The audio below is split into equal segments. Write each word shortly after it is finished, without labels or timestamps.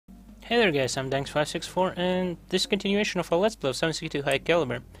Hey there guys, I'm Danks564 and this is continuation of our Let's Play of 762 High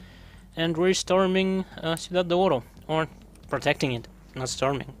Calibre. And we're storming Ciudad de Oro, or protecting it, not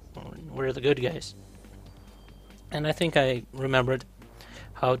storming. We're the good guys. And I think I remembered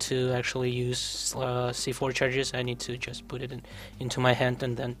how to actually use C4 charges. I need to just put it into my hand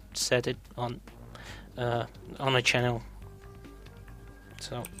and then set it on my channel.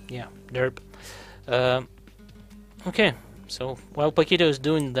 So yeah, derp. Okay. So, while Paquito is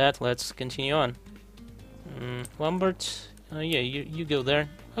doing that, let's continue on. Lambert, yeah, you go there.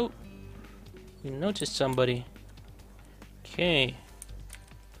 Oh, you noticed somebody. Okay.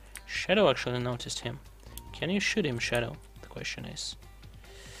 Shadow actually noticed him. Can you shoot him, Shadow? The question is.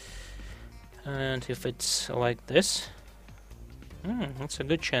 And if it's like this, that's a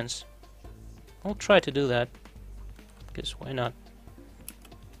good chance. I'll try to do that, because why not?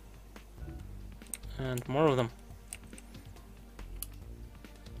 And more of them.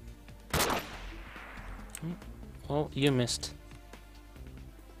 Well, you missed.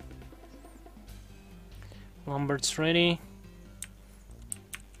 Lambert's ready.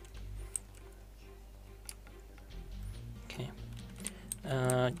 Okay.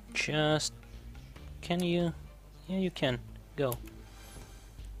 Just... Can you... Yeah, you can. Go.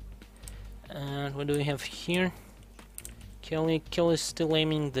 And what do we have here? Kelly's still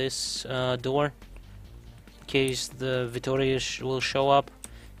aiming this door in case the Vittoria will show up.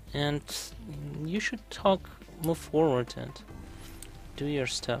 And you should move forward and do your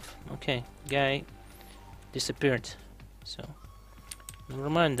stuff. Okay, guy disappeared. So, never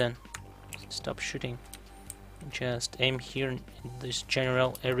mind then. Stop shooting. Just aim here in this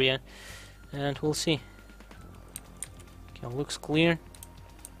general area and we'll see. Okay, looks clear.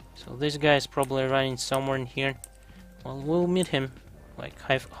 So this guy is probably running somewhere in here. Well, we'll meet him like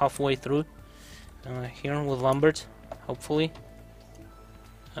halfway through. Here with Lambert, hopefully.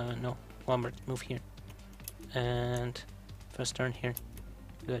 No, Lambert, move here. And first turn here.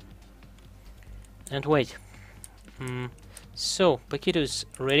 Good. And wait. So, Paquito's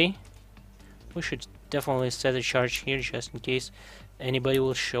ready. We should definitely set a charge here just in case anybody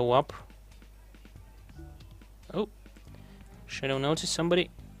will show up. Oh. Shadow noticed somebody.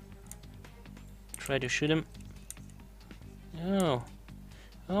 Try to shoot him. Oh.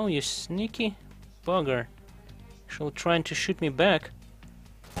 Oh, you sneaky bugger. Actually trying to shoot me back.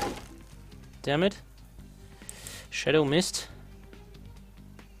 Damn it. Shadow missed.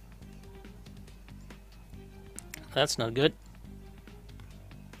 That's not good.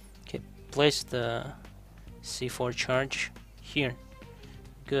 Okay, place the C4 charge here.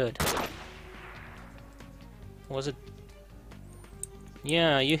 Good. Was it?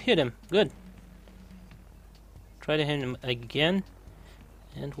 Yeah, you hit him. Good. Try to hit him again,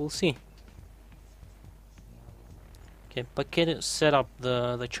 and we'll see. Okay, Paquito set up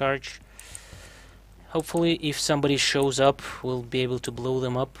the charge. Hopefully, if somebody shows up, we'll be able to blow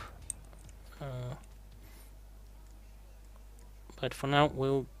them up. But for now,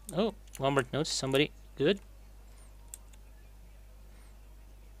 we'll... Oh, Lambert noticed somebody. Good.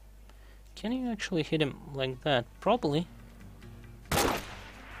 Can you actually hit him like that? Probably.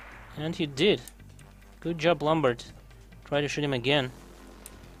 And he did. Good job, Lambert. Try to shoot him again.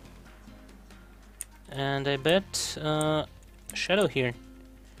 And I bet Shadow here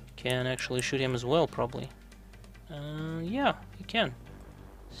can actually shoot him as well, probably. Yeah, he can.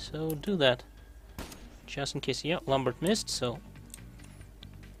 So do that. Just in case. Yeah, Lambert missed, so...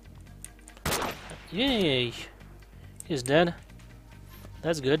 Yay! He's dead.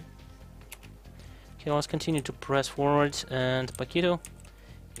 That's good. Okay, let's continue to press forward, and Paquito,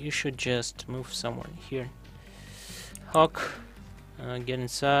 you should just move somewhere here. Hawk, get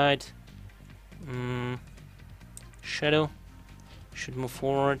inside. Shadow should move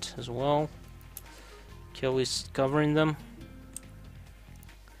forward as well. Kelly's covering them.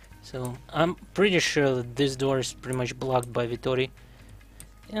 So I'm pretty sure that this door is pretty much blocked by Vittori.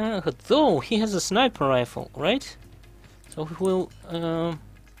 Though he has a sniper rifle, right? So if we'll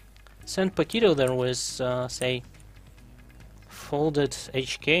send Paquito there with, say, folded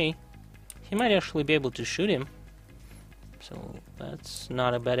HK, he might actually be able to shoot him. So that's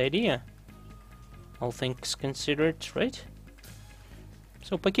not a bad idea. All things considered, right?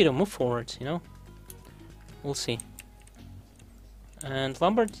 So Paquito, move forward, you know? We'll see. And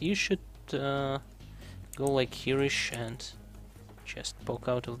Lambert, you should go like here-ish and just poke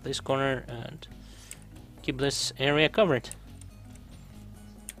out of this corner and keep this area covered.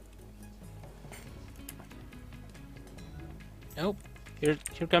 Oh, here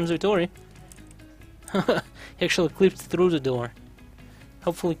comes Vittori. He actually clipped through the door.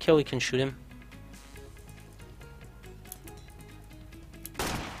 Hopefully Kelly can shoot him.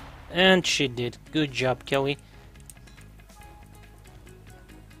 And she did. Good job, Kelly.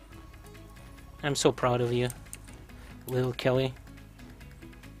 I'm so proud of you, little Kelly.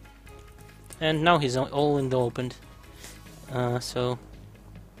 And now he's all in the open. So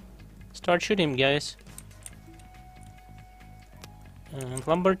start shooting, guys. And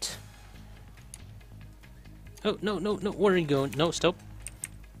Lambert. Oh, no, no, no, where are you going? No, stop.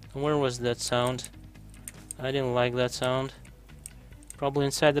 Where was that sound? I didn't like that sound. Probably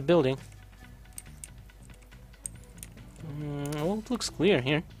inside the building. Well, it looks clear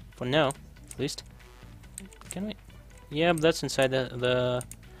here, for now, at least. Can we? Yeah, that's inside the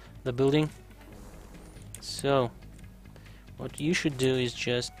building. So, what you should do is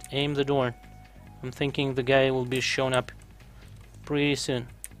just aim the door. I'm thinking the guy will be shown up pretty soon.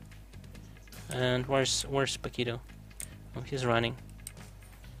 And where's Paquito? Oh, he's running.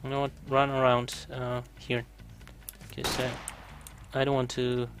 You know what? Run around here, because I don't want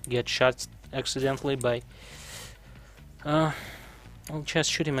to get shot accidentally by. I'll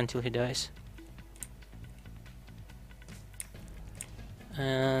just shoot him until he dies.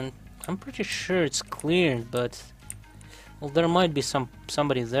 And I'm pretty sure it's cleared, but well, there might be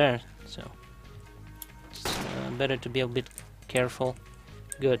somebody there, so it's better to be a bit careful.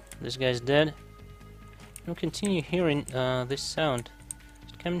 Good, this guy's dead. I'll continue hearing this sound.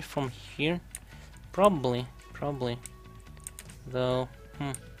 Is it coming from here? Probably. Though,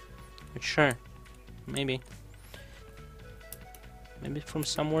 not sure. Maybe from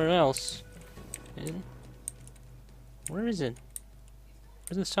somewhere else. Where is it?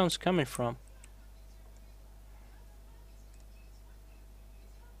 Where's the sounds coming from?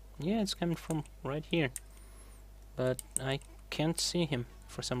 Yeah, it's coming from right here. But I can't see him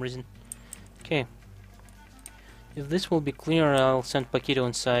for some reason. Okay. If this will be clear, I'll send Paquito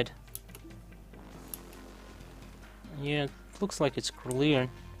inside. Yeah, it looks like it's clear.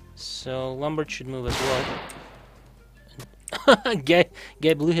 So Lambert should move as well. Guy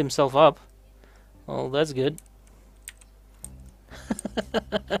blew himself up. Well, that's good.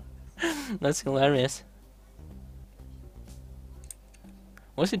 That's hilarious.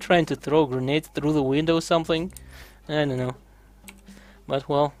 Was he trying to throw grenades through the window or something? I don't know. But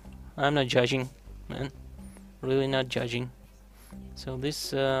well, I'm not judging, man. Really not judging. So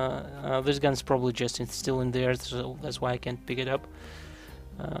this gun's probably just still in there, so that's why I can't pick it up.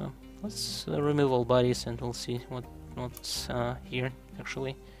 Let's remove all bodies and we'll see what's here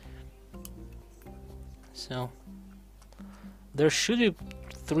actually. So there should be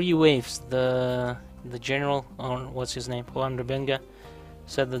 3 waves. The general, or what's his name, Juan Rebenga,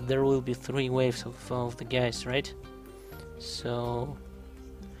 said that there will be 3 waves of the guys, right? So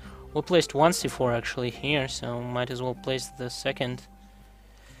we placed 1 C4 actually here, so might as well place the second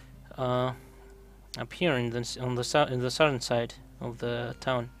up here in the southern side of the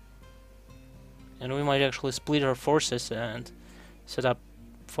town. And we might actually split our forces and set up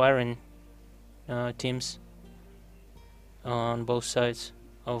firing teams on both sides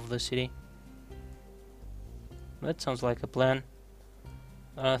of the city. That sounds like a plan.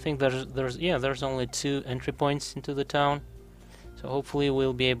 I think there's only 2 entry points into the town, so hopefully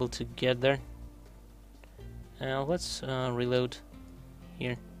we'll be able to get there. Let's reload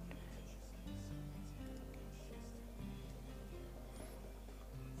here.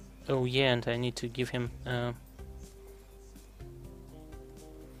 Oh yeah, and I need to give him a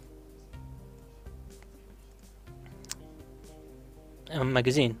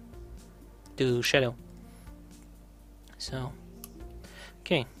magazine to Shadow. So,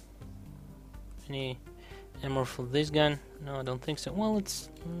 okay. Any ammo for this gun? No, I don't think so. Well, it's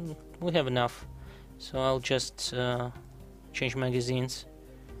we have enough, so I'll just change magazines,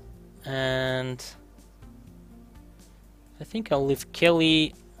 and I think I'll leave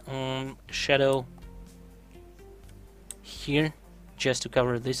Kelly, Shadow here just to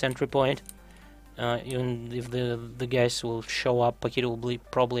cover this entry point. Even if the guys will show up, Paquito will be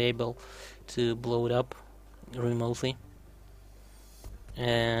probably able to blow it up remotely.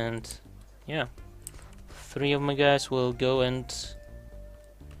 And yeah, 3 of my guys will go and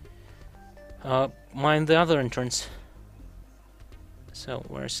mine the other entrance. So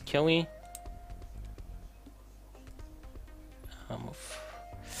where's Kelly?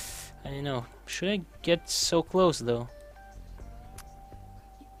 I don't know. Should I get so close though?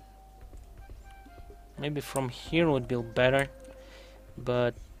 Maybe from here would be better,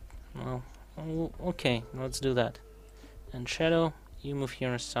 but well, okay, let's do that. And Shadow, you move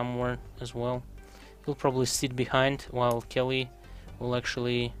here somewhere as well. You'll probably sit behind while Kelly will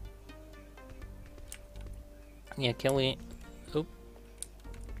actually... Yeah, Kelly... Oh,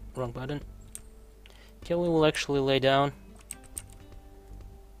 wrong button. Kelly will actually lay down.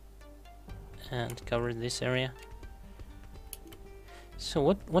 and cover this area. So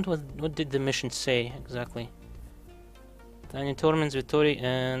what did the mission say exactly? Tiny Torments, Vittori,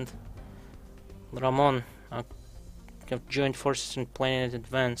 and Ramon have joined forces and planning in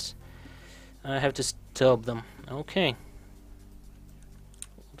advance. I have to stop them. Okay.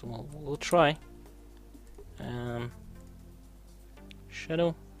 We'll try.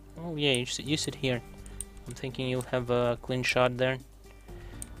 Shadow. Oh yeah, you sit here. I'm thinking you'll have a clean shot there.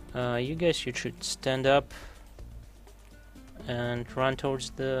 You guys, you should stand up and run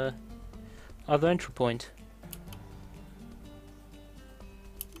towards the other entry point.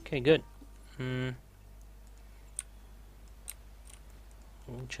 Okay, good.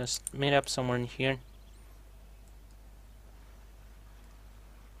 We'll just meet up somewhere in here.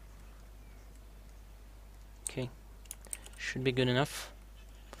 Okay, should be good enough.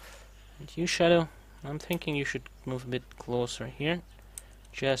 And you, Shadow, I'm thinking you should move a bit closer here,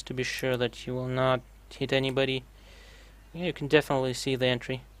 just to be sure that you will not hit anybody. Yeah, you can definitely see the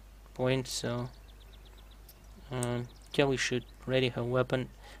entry point, so Kelly should ready her weapon,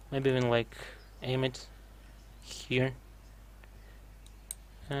 maybe even like aim it here.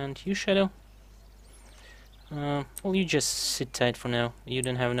 And you, Shadow, well, you just sit tight for now. You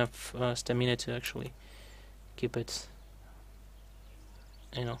don't have enough stamina to actually keep it,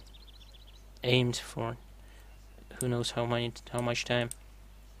 you know, aimed for who knows how much time.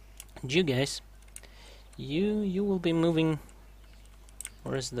 And you guys, you will be moving.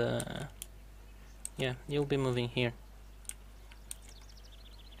 Where's the? Yeah, you'll be moving here.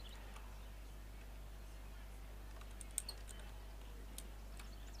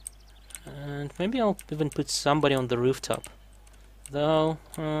 And maybe I'll even put somebody on the rooftop. Though,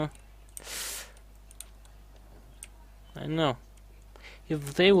 I don't know.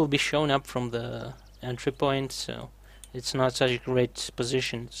 If they will be shown up from the entry point, so it's not such a great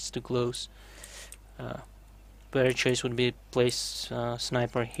position, it's too close. Better choice would be place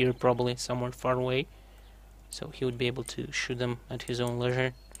sniper here, probably somewhere far away, so he would be able to shoot them at his own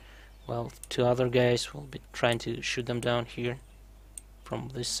leisure, while two other guys will be trying to shoot them down here from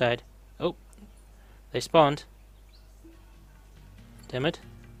this side. Oh, they spawned. Damn it.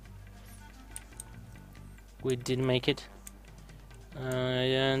 We didn't make it.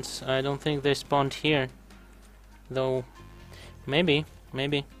 And I don't think they spawned here. Though, maybe.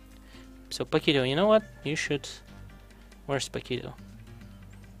 So, Paquito, you know what? You should... Where's Paquito?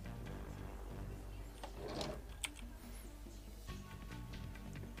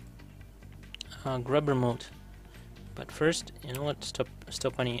 Grabber mode. But first, you know what?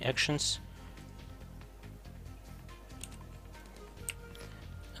 Stop any actions.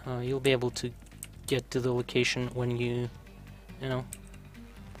 You'll be able to get to the location when you know,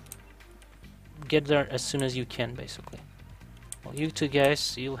 get there as soon as you can, basically. Well, you two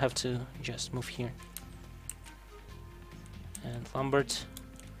guys, you'll have to just move here. And Lambert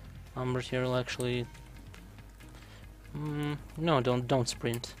here will actually... no, don't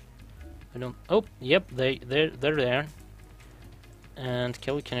sprint. I don't... Oh, yep, they're there. And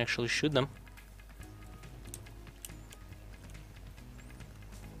Kelly can actually shoot them.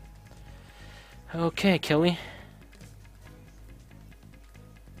 Okay, Kelly.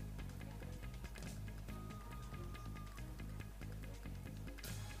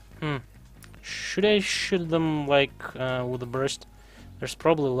 Should I shoot them like with a burst? There's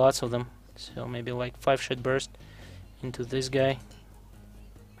probably lots of them, so maybe like 5-shot burst into this guy,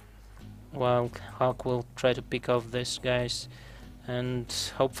 while Hawk will try to pick off this guys, and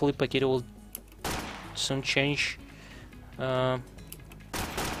hopefully Paquito will soon change. Oh,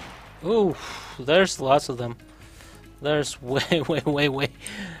 there's lots of them. There's way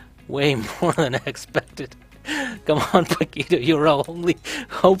more than I expected. Come on, Paquito, you're our only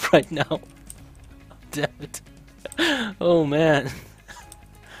hope right now. Damn it. Oh man.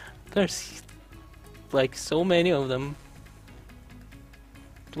 There's like so many of them.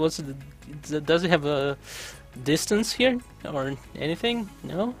 Does it have a distance here or anything?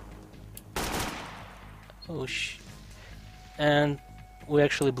 No? Oh and we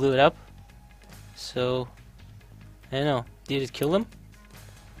actually blew it up. So I don't know. Did it kill them?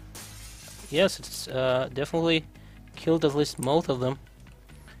 Yes, it's definitely killed at least most of them.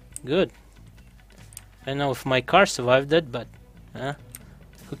 Good. I don't know if my car survived that, but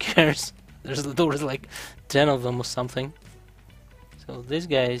who cares? There was like 10 of them or something. So this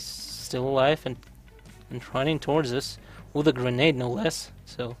guy is still alive and running towards us with a grenade, no less.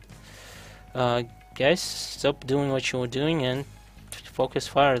 So guys, stop doing what you were doing and focus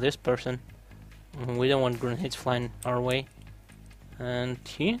fire this person. We don't want grenades flying our way. And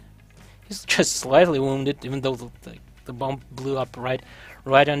he's just slightly wounded, even though the bomb blew up right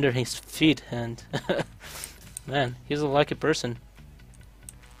right under his feet, and man, he's a lucky person.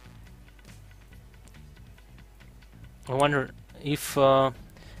 I wonder if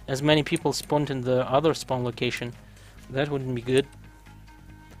as many people spawned in the other spawn location. That wouldn't be good.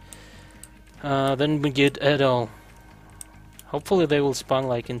 Then be good at all. Hopefully they will spawn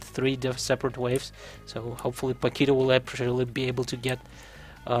like in 3 separate waves. So hopefully Paquito will actually be able to get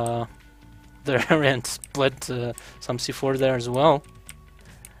there and split some C4 there as well.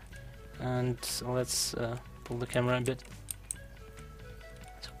 And let's pull the camera a bit.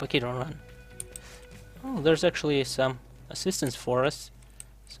 So Paquito, run. Oh, there's actually some assistance for us.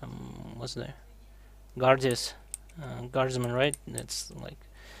 What's there? Guardians. Guardsmen, right? It's like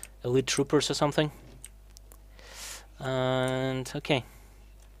elite troopers or something. And okay.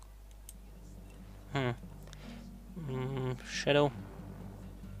 Shadow.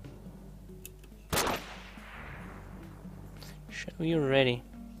 Shadow, you're ready.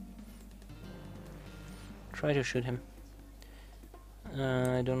 Try to shoot him.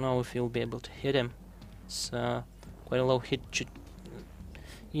 I don't know if you'll be able to hit him. It's quite a low hit.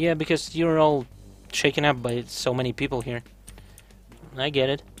 Yeah, because you're all shaken up by so many people here. I get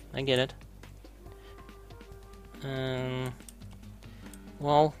it. I get it.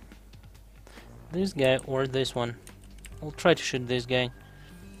 Well, this guy or this one. I'll try to shoot this guy.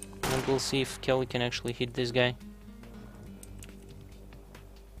 And we'll see if Kelly can actually hit this guy.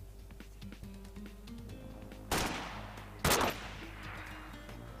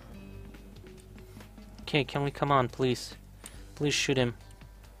 Okay, Kelly, come on, please. Please shoot him.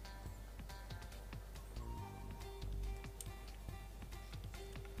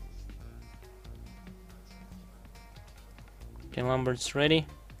 Okay, Lambert's ready.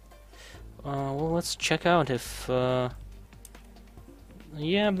 Well, let's check out if...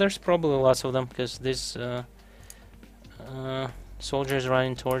 yeah, there's probably lots of them, because this soldier is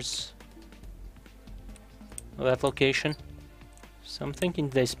running towards that location. So I'm thinking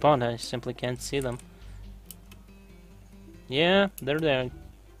they spawned, I simply can't see them. Yeah, they're there.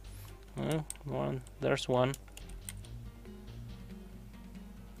 There's one.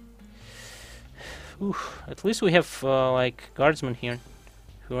 Oof, at least we have like guardsmen here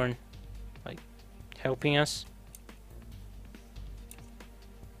who are like helping us.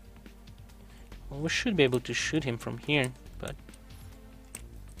 Well, we should be able to shoot him from here, but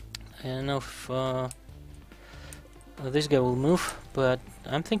I don't know if this guy will move. But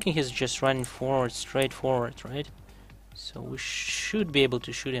I'm thinking he's just running forward, straight forward, right? So we should be able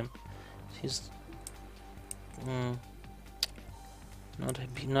to shoot him. He's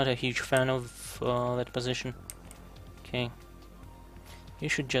not a huge fan of that position. Okay, you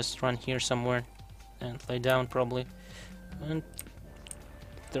should just run here somewhere and lay down probably. And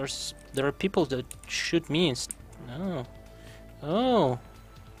there are people that shoot me. Oh,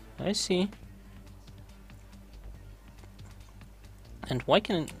 I see. And why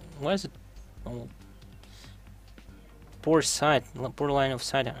is it? Oh, poor line of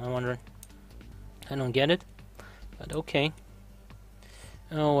sight. I wonder. I don't get it, but okay.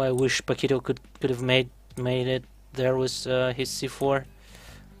 Oh, I wish Paquito could have made it there with his C4.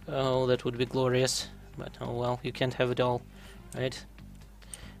 Oh, that would be glorious. But oh well, you can't have it all, right?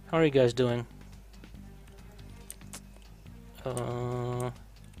 How are you guys doing?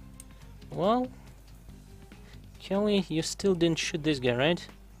 Well, Kelly, you still didn't shoot this guy, right?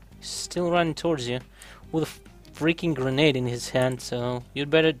 He's still running towards you with a freaking grenade in his hand, so you'd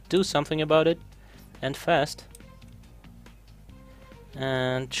better do something about it, and fast.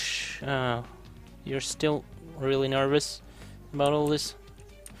 And you're still really nervous about all this?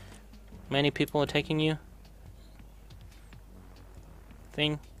 Many people attacking you?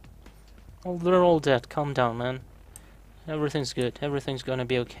 Thing? Oh, they're all dead. Calm down, man. Everything's good. Everything's gonna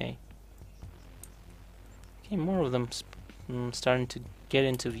be okay. Okay, more of them starting to get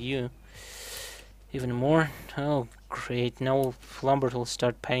into view. Even more. Oh, great. Now Lambert will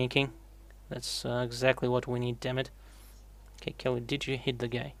start panicking. That's exactly what we need, damn it. Okay, Kelly, did you hit the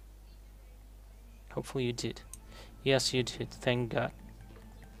guy? Hopefully you did. Yes, you did. Thank God.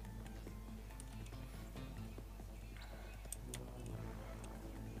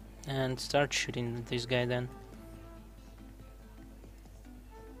 And start shooting this guy then.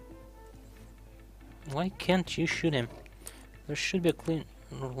 Why can't you shoot him? There should be a clean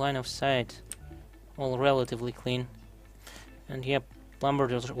line of sight. All relatively clean. And yep,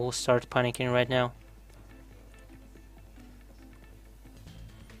 Lambert will start panicking right now.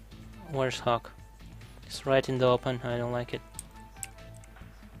 Where's Hawk? It's right in the open. I don't like it.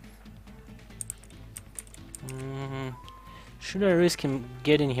 Should I risk him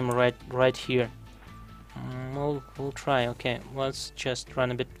getting him right here? Well, we'll try. Okay, let's just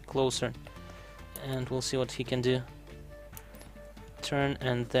run a bit closer, and we'll see what he can do. Turn,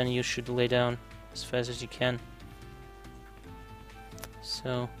 and then you should lay down as fast as you can.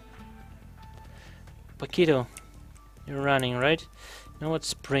 So, Paquito, you're running, right? You know what?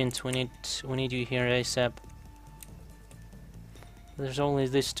 Sprint. We need you here ASAP. There's only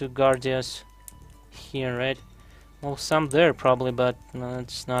these two guardians here, right? Well, some there probably, but no,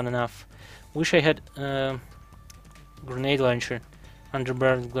 it's not enough. Wish I had grenade launcher,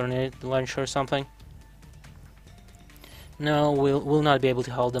 underbarrel grenade launcher or something. No, we'll not be able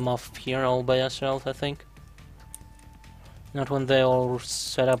to hold them off here all by ourselves, I think. Not when they're all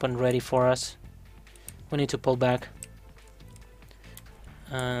set up and ready for us. We need to pull back.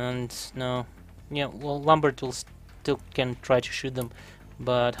 And no, yeah, well, Lambert will still can try to shoot them,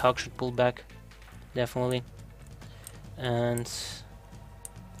 but Hawk should pull back, definitely. And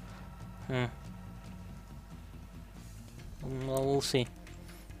well, we'll see.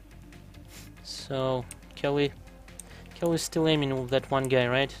 So Kelly's still aiming with that one guy,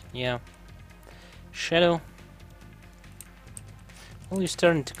 right? Yeah. Shadow. Well, you're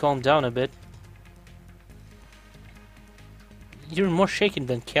starting to calm down a bit. You're more shaken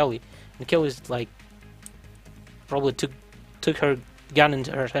than Kelly, and Kelly's like probably took her gun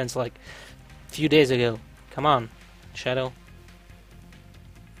into her hands like a few days ago. Come on, Shadow.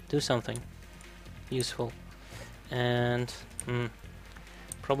 Do something useful, and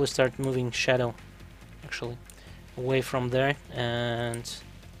probably start moving Shadow actually away from there and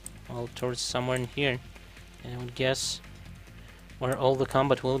well towards somewhere in here. And I would guess where all the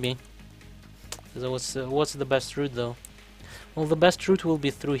combat will be. So what's the best route though? Well, the best route will be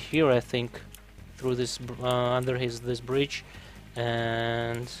through here, I think, through this under this bridge,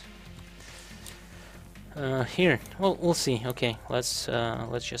 and here. Well, we'll see. Okay, let's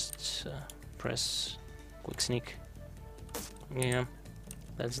just press quick sneak. Yeah,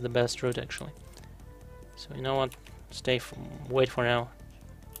 that's the best route actually. So you know what? Wait for now,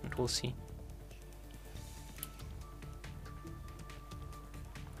 and we'll see.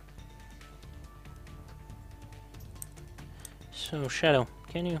 So, Shadow,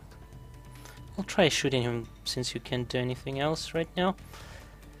 can you... I'll try shooting him, since you can't do anything else right now.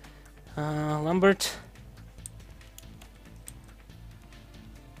 Lambert.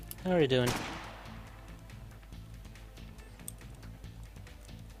 How are you doing?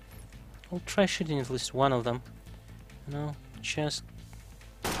 I'll try shooting at least one of them. No, just...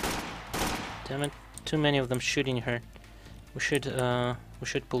 Damn it, too many of them shooting her. We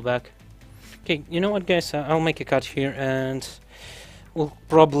should pull back. Okay, you know what, guys? I'll make a cut here, and we'll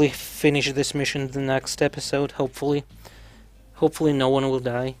probably finish this mission in the next episode, hopefully. Hopefully no one will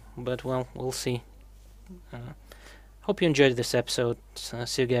die, but well, we'll see. Hope you enjoyed this episode.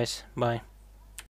 See you guys. Bye.